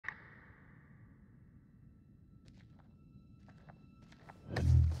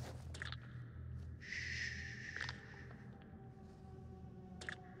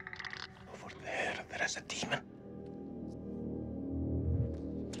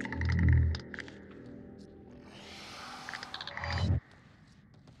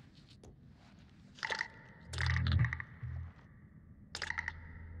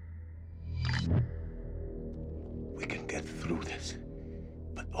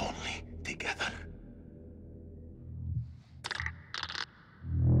together.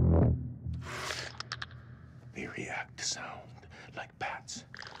 They react to sound like bats.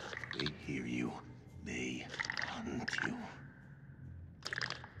 They hear you. They hunt you.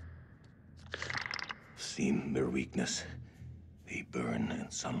 Seen their weakness. They burn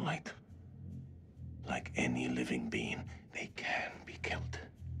in sunlight. Like any living being, they can be killed.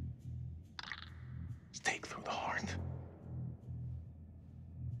 Stake through the heart.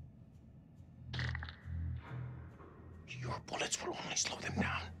 Your bullets will only slow them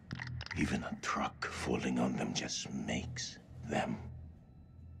down. Even a truck falling on them just makes them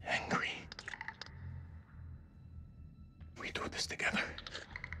angry. We do this together,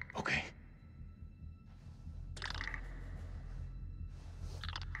 okay?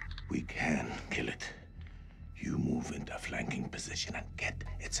 We can kill it. You move into a flanking position and get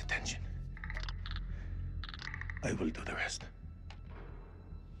its attention. I will do the rest.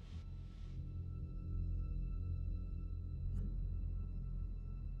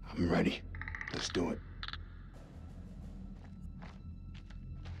 I'm ready. Let's do it.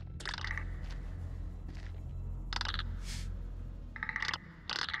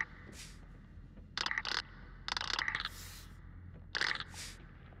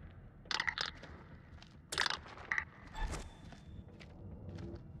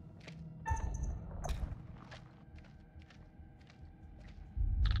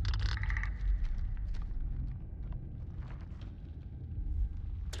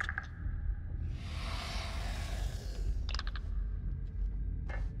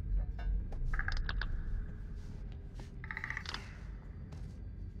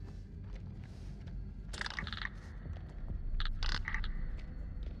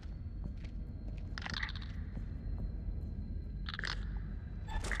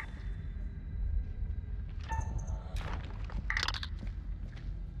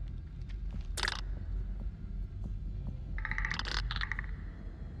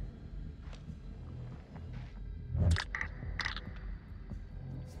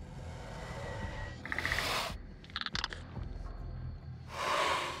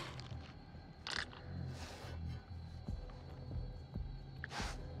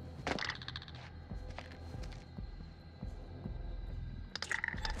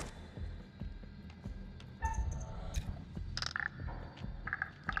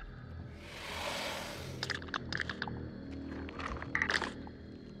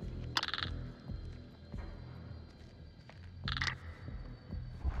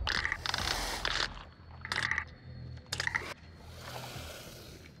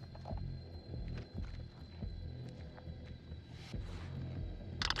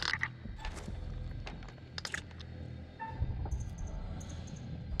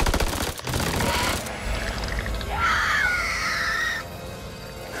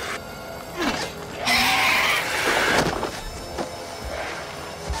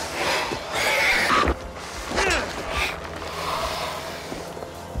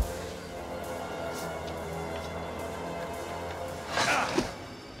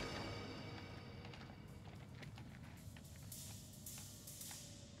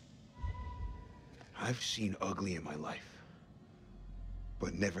 I've seen ugly in my life,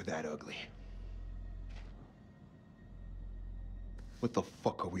 but never that ugly. What the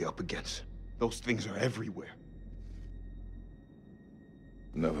fuck are we up against? Those things are everywhere.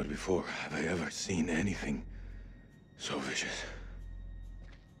 Never before have I ever seen anything so vicious.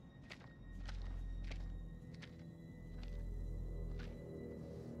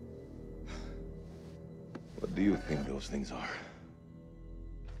 What do you think those things are?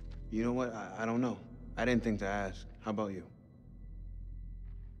 You know what? I don't know. I didn't think to ask. How about you?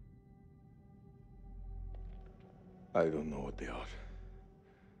 I don't know what they are.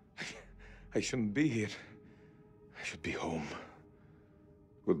 I shouldn't be here. I should be home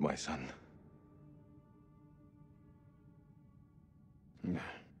with my son.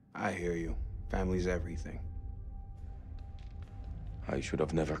 I hear you. Family's everything. I should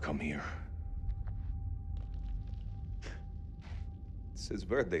have never come here. It's his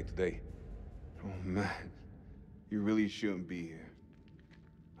birthday today. Oh, man. You really shouldn't be here.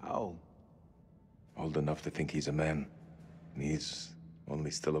 How old? Old enough to think he's a man. And he's only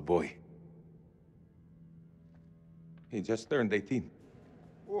still a boy. He just turned 18.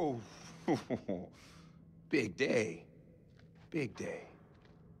 Whoa. Big day. Big day.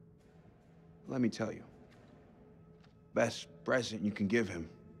 Let me tell you. Best present you can give him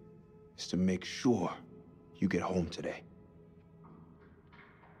is to make sure you get home today.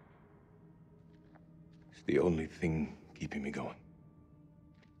 It's the only thing keeping me going.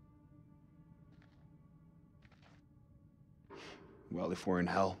 Well, if we're in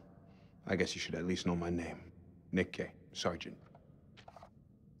hell, I guess you should at least know my name. Nick K, Sergeant.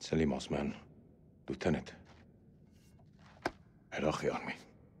 Salim Osman, Lieutenant. Iraqi Army.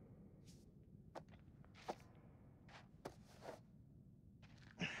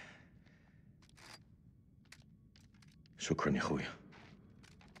 شكرا يا خويا.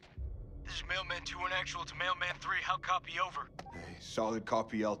 This is Mailman 2 on actual to Mailman 3. How copy over? Hey, solid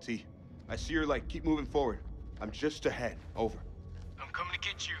copy, LT. I see your light. Keep moving forward. I'm just ahead. Over. I'm coming to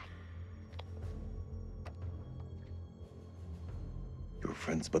get you. You're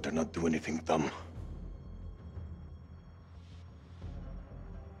friends, but they're not doing anything dumb.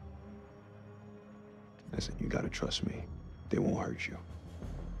 Listen, you gotta trust me. They won't hurt you.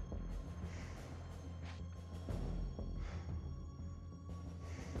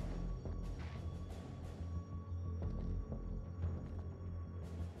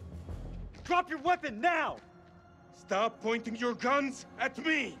 Drop your weapon now! Stop pointing your guns at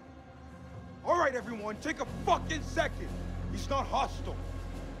me! All right, everyone, take a fucking second. He's not hostile.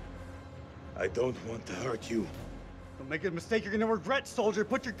 I don't want to hurt you. Don't make a mistake you're gonna regret, soldier.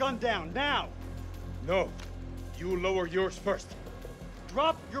 Put your gun down, now! No. You lower yours first.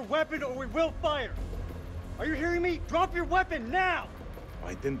 Drop your weapon or we will fire! Are you hearing me? Drop your weapon, now!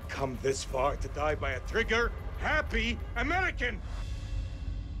 I didn't come this far to die by a trigger-happy American!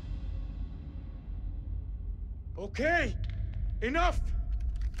 Okay, enough!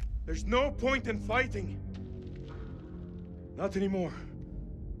 There's no point in fighting. Not anymore.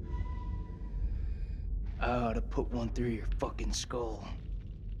 I ought to put one through your fucking skull.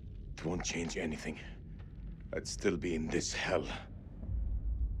 It won't change anything. I'd still be in this hell.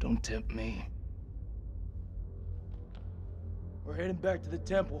 Don't tempt me. We're heading back to the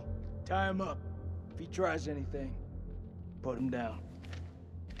temple. Tie him up. If he tries anything, put him down.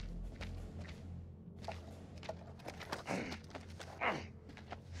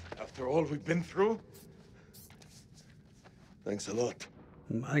 After all we've been through? Thanks a lot.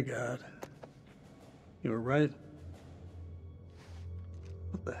 My God. You were right.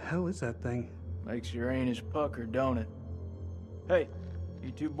 What the hell is that thing? Makes your anus pucker, don't it? Hey,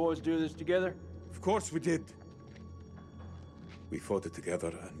 you two boys do this together? Of course we did. We fought it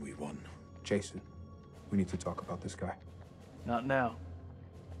together and we won. Jason, we need to talk about this guy. Not now.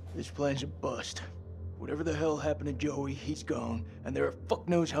 This plan's a bust. Whatever the hell happened to Joey, he's gone, and there are fuck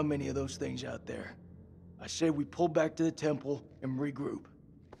knows how many of those things out there. I say we pull back to the temple and regroup.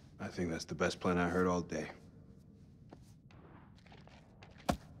 I think that's the best plan I heard all day.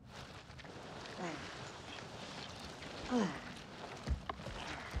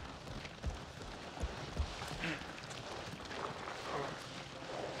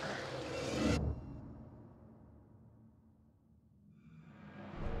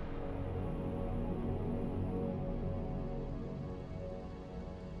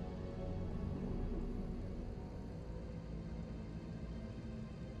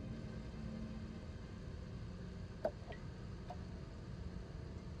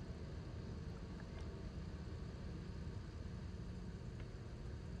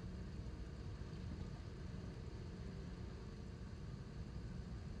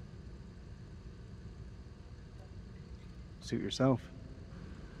 Suit yourself.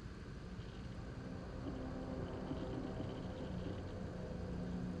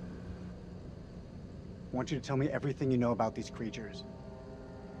 I want you to tell me everything you know about these creatures.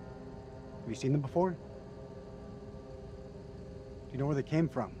 Have you seen them before? Do you know where they came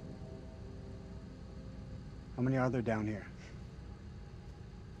from? How many are there down here?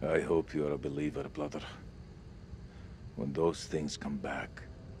 I hope you're a believer, brother. When those things come back,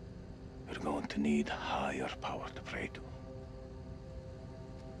 you're going to need higher power to pray to.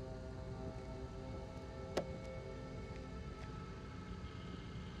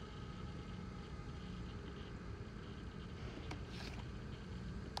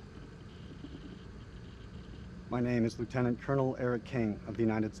 My name is Lieutenant Colonel Eric King of the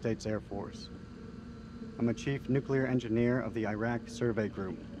United States Air Force. I'm a chief nuclear engineer of the Iraq Survey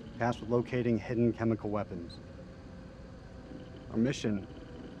Group, tasked with locating hidden chemical weapons. Our mission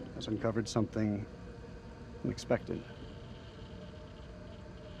has uncovered something unexpected.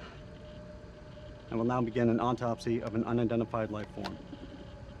 I will now begin an autopsy of an unidentified life form.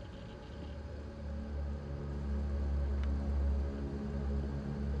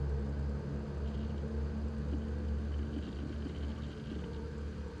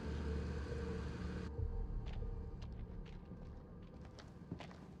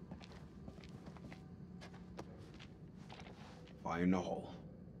 Fire in the hole.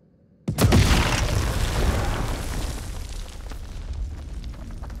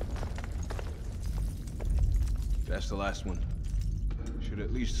 That's the last one. Should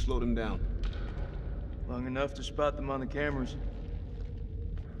at least slow them down. Long enough to spot them on the cameras.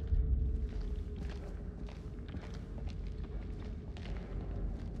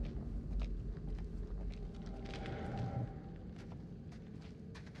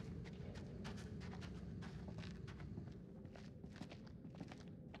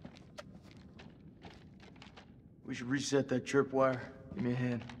 We should reset that tripwire. Give me a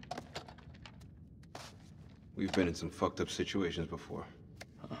hand. We've been in some fucked up situations before.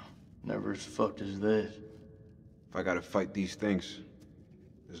 Never as fucked as this. If I gotta fight these things,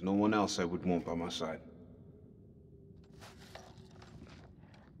 there's no one else I would want by my side.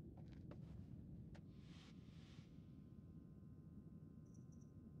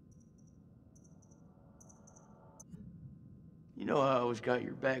 You know I always got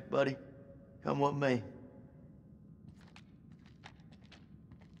your back, buddy. Come with me.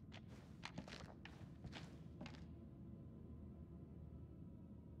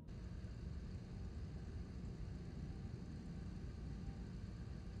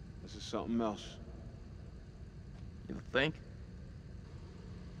 This is something else. You think?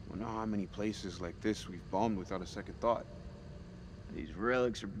 Wonder how many places like this we've bombed without a second thought. These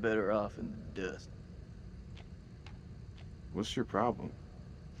relics are better off in the dust. What's your problem?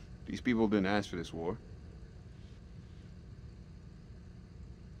 These people didn't ask for this war.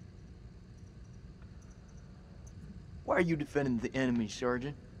 Why are you defending the enemy,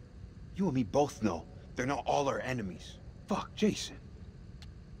 Sergeant? You and me both know they're not all our enemies. Fuck, Jason.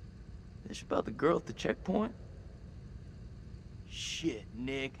 This about the girl at the checkpoint? Shit,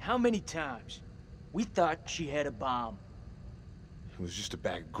 Nick. How many times? We thought she had a bomb. It was just a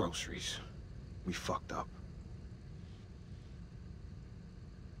bag of groceries. We fucked up.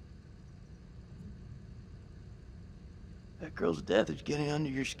 That girl's death is getting under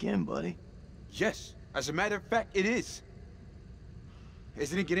your skin, buddy. Yes, as a matter of fact, it is.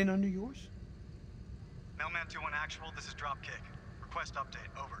 Isn't it getting under yours? Mailman 2-1 actual, this is Dropkick. Request update,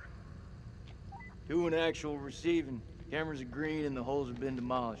 over. 2-1 actual receiving. Cameras are green and the holes have been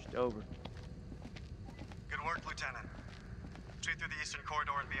demolished. Over. Good work, Lieutenant. Sweep through the eastern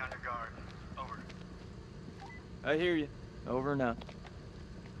corridor and be on your guard. Over. I hear you. Over and out.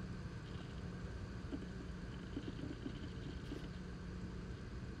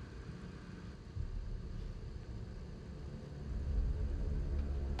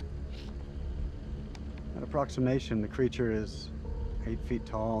 At approximation, the creature is 8 feet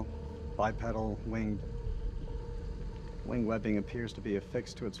tall, bipedal, winged. Wing webbing appears to be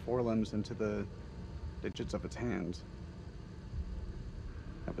affixed to its forelimbs into the digits of its hands.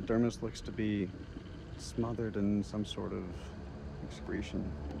 Epidermis looks to be smothered in some sort of excretion.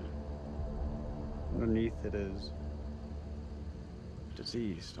 Underneath it is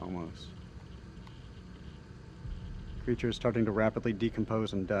diseased, almost. Creature is starting to rapidly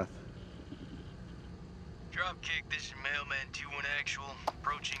decompose in death. Dropkick, this is Mailman 2-1 actual.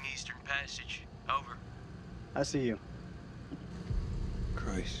 Approaching Eastern Passage. Over. I see you.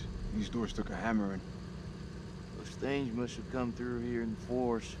 Christ, these doors took a hammering. Those things must have come through here in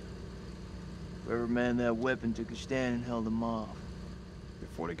force. Whoever manned that weapon took a stand and held them off.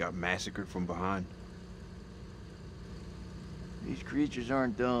 Before they got massacred from behind. These creatures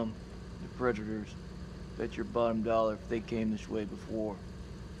aren't dumb. They're predators. Bet your bottom dollar if they came this way before,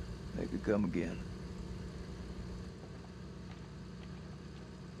 they could come again.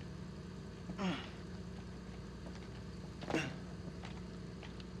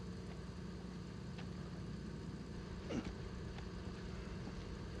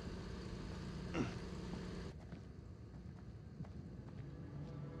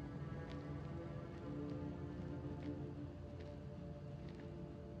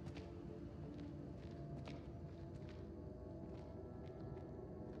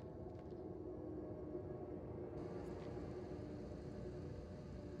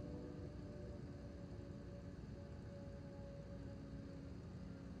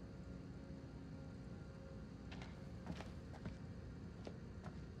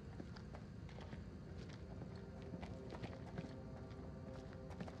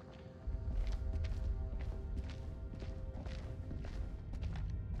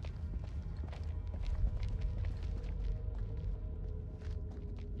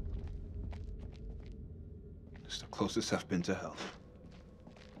 It's the closest I've been to hell.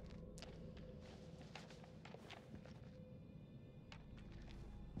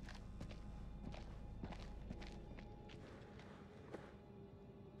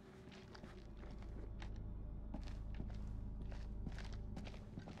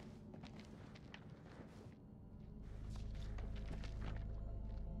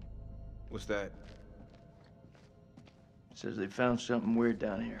 What's that? Says they found something weird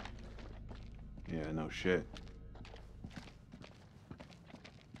down here. Yeah, no shit.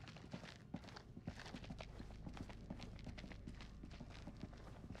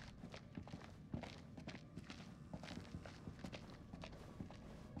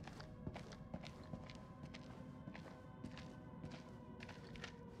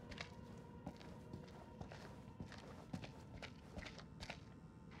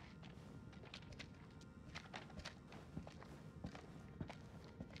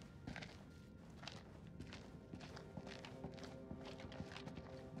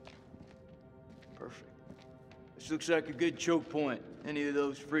 Perfect. This looks like a good choke point. Any of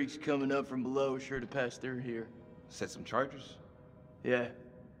those freaks coming up from below are sure to pass through here. Set some charges? Yeah.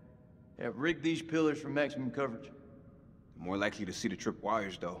 Yeah, rig these pillars for maximum coverage. More likely to see the trip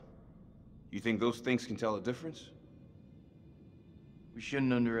wires, though. You think those things can tell a difference? We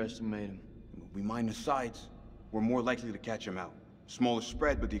shouldn't underestimate them. We mine the sides. We're more likely to catch them out. Smaller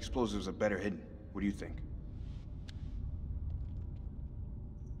spread, but the explosives are better hidden. What do you think?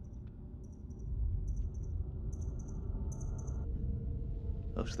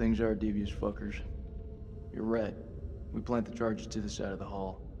 Those things are devious fuckers. You're right. We plant the charges to the side of the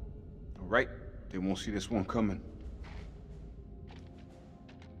hall. All right. They won't see this one coming.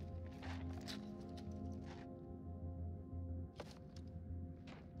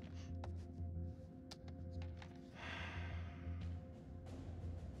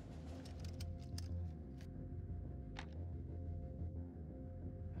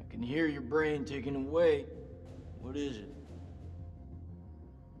 I can hear your brain ticking away. What is it?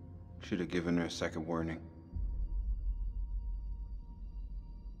 Should have given her a second warning.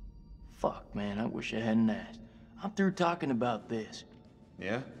 Fuck, man, I wish I hadn't asked. I'm through talking about this.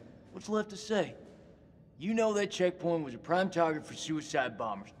 Yeah? What's left to say? You know that checkpoint was a prime target for suicide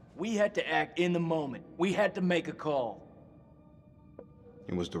bombers. We had to act in the moment. We had to make a call.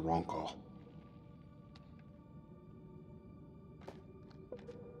 It was the wrong call.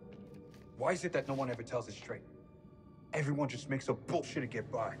 Why is it that no one ever tells it straight? Everyone just makes up bullshit to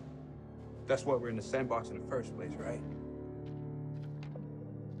get by. That's why we're in the sandbox in the first place, right?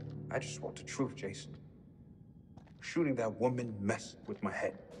 I just want the truth, Jason. Shooting that woman messed with my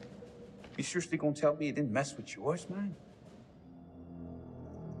head. You seriously gonna tell me it didn't mess with yours, man?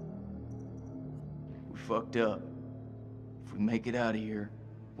 We fucked up. If we make it out of here,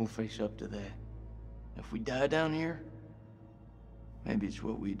 we'll face up to that. If we die down here, maybe it's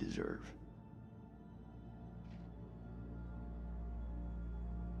what we deserve.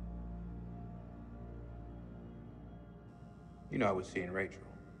 You know I was seeing Rachel.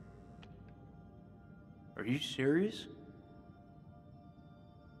 Are you serious?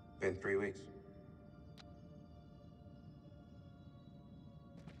 Been 3 weeks.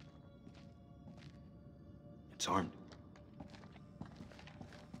 It's armed.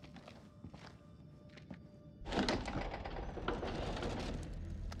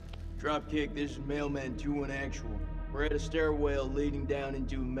 Dropkick, this is Mailman 2-1 actual. We're at a stairwell leading down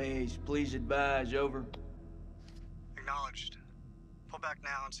into a maze. Please advise, over. Acknowledged. Pull back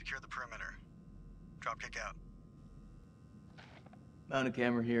now and secure the perimeter. Dropkick out. Mount a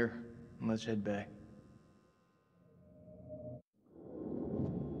camera here, and let's head back.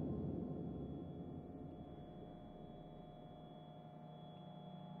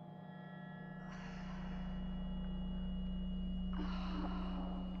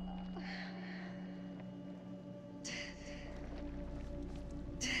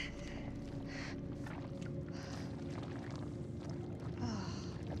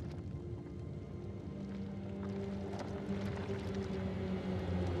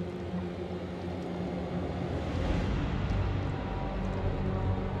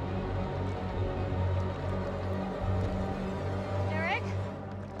 Eric?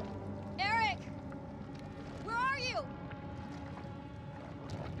 Eric! Where are you?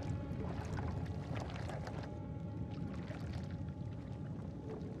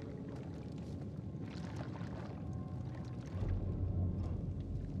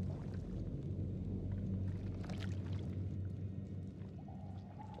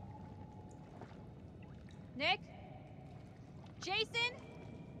 Nick? Jason?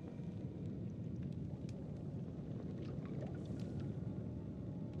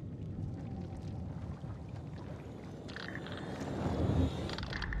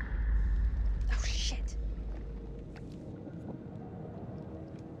 Oh, shit.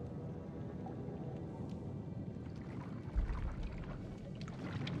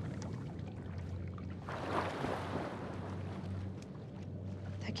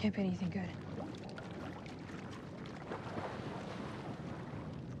 That can't be anything good.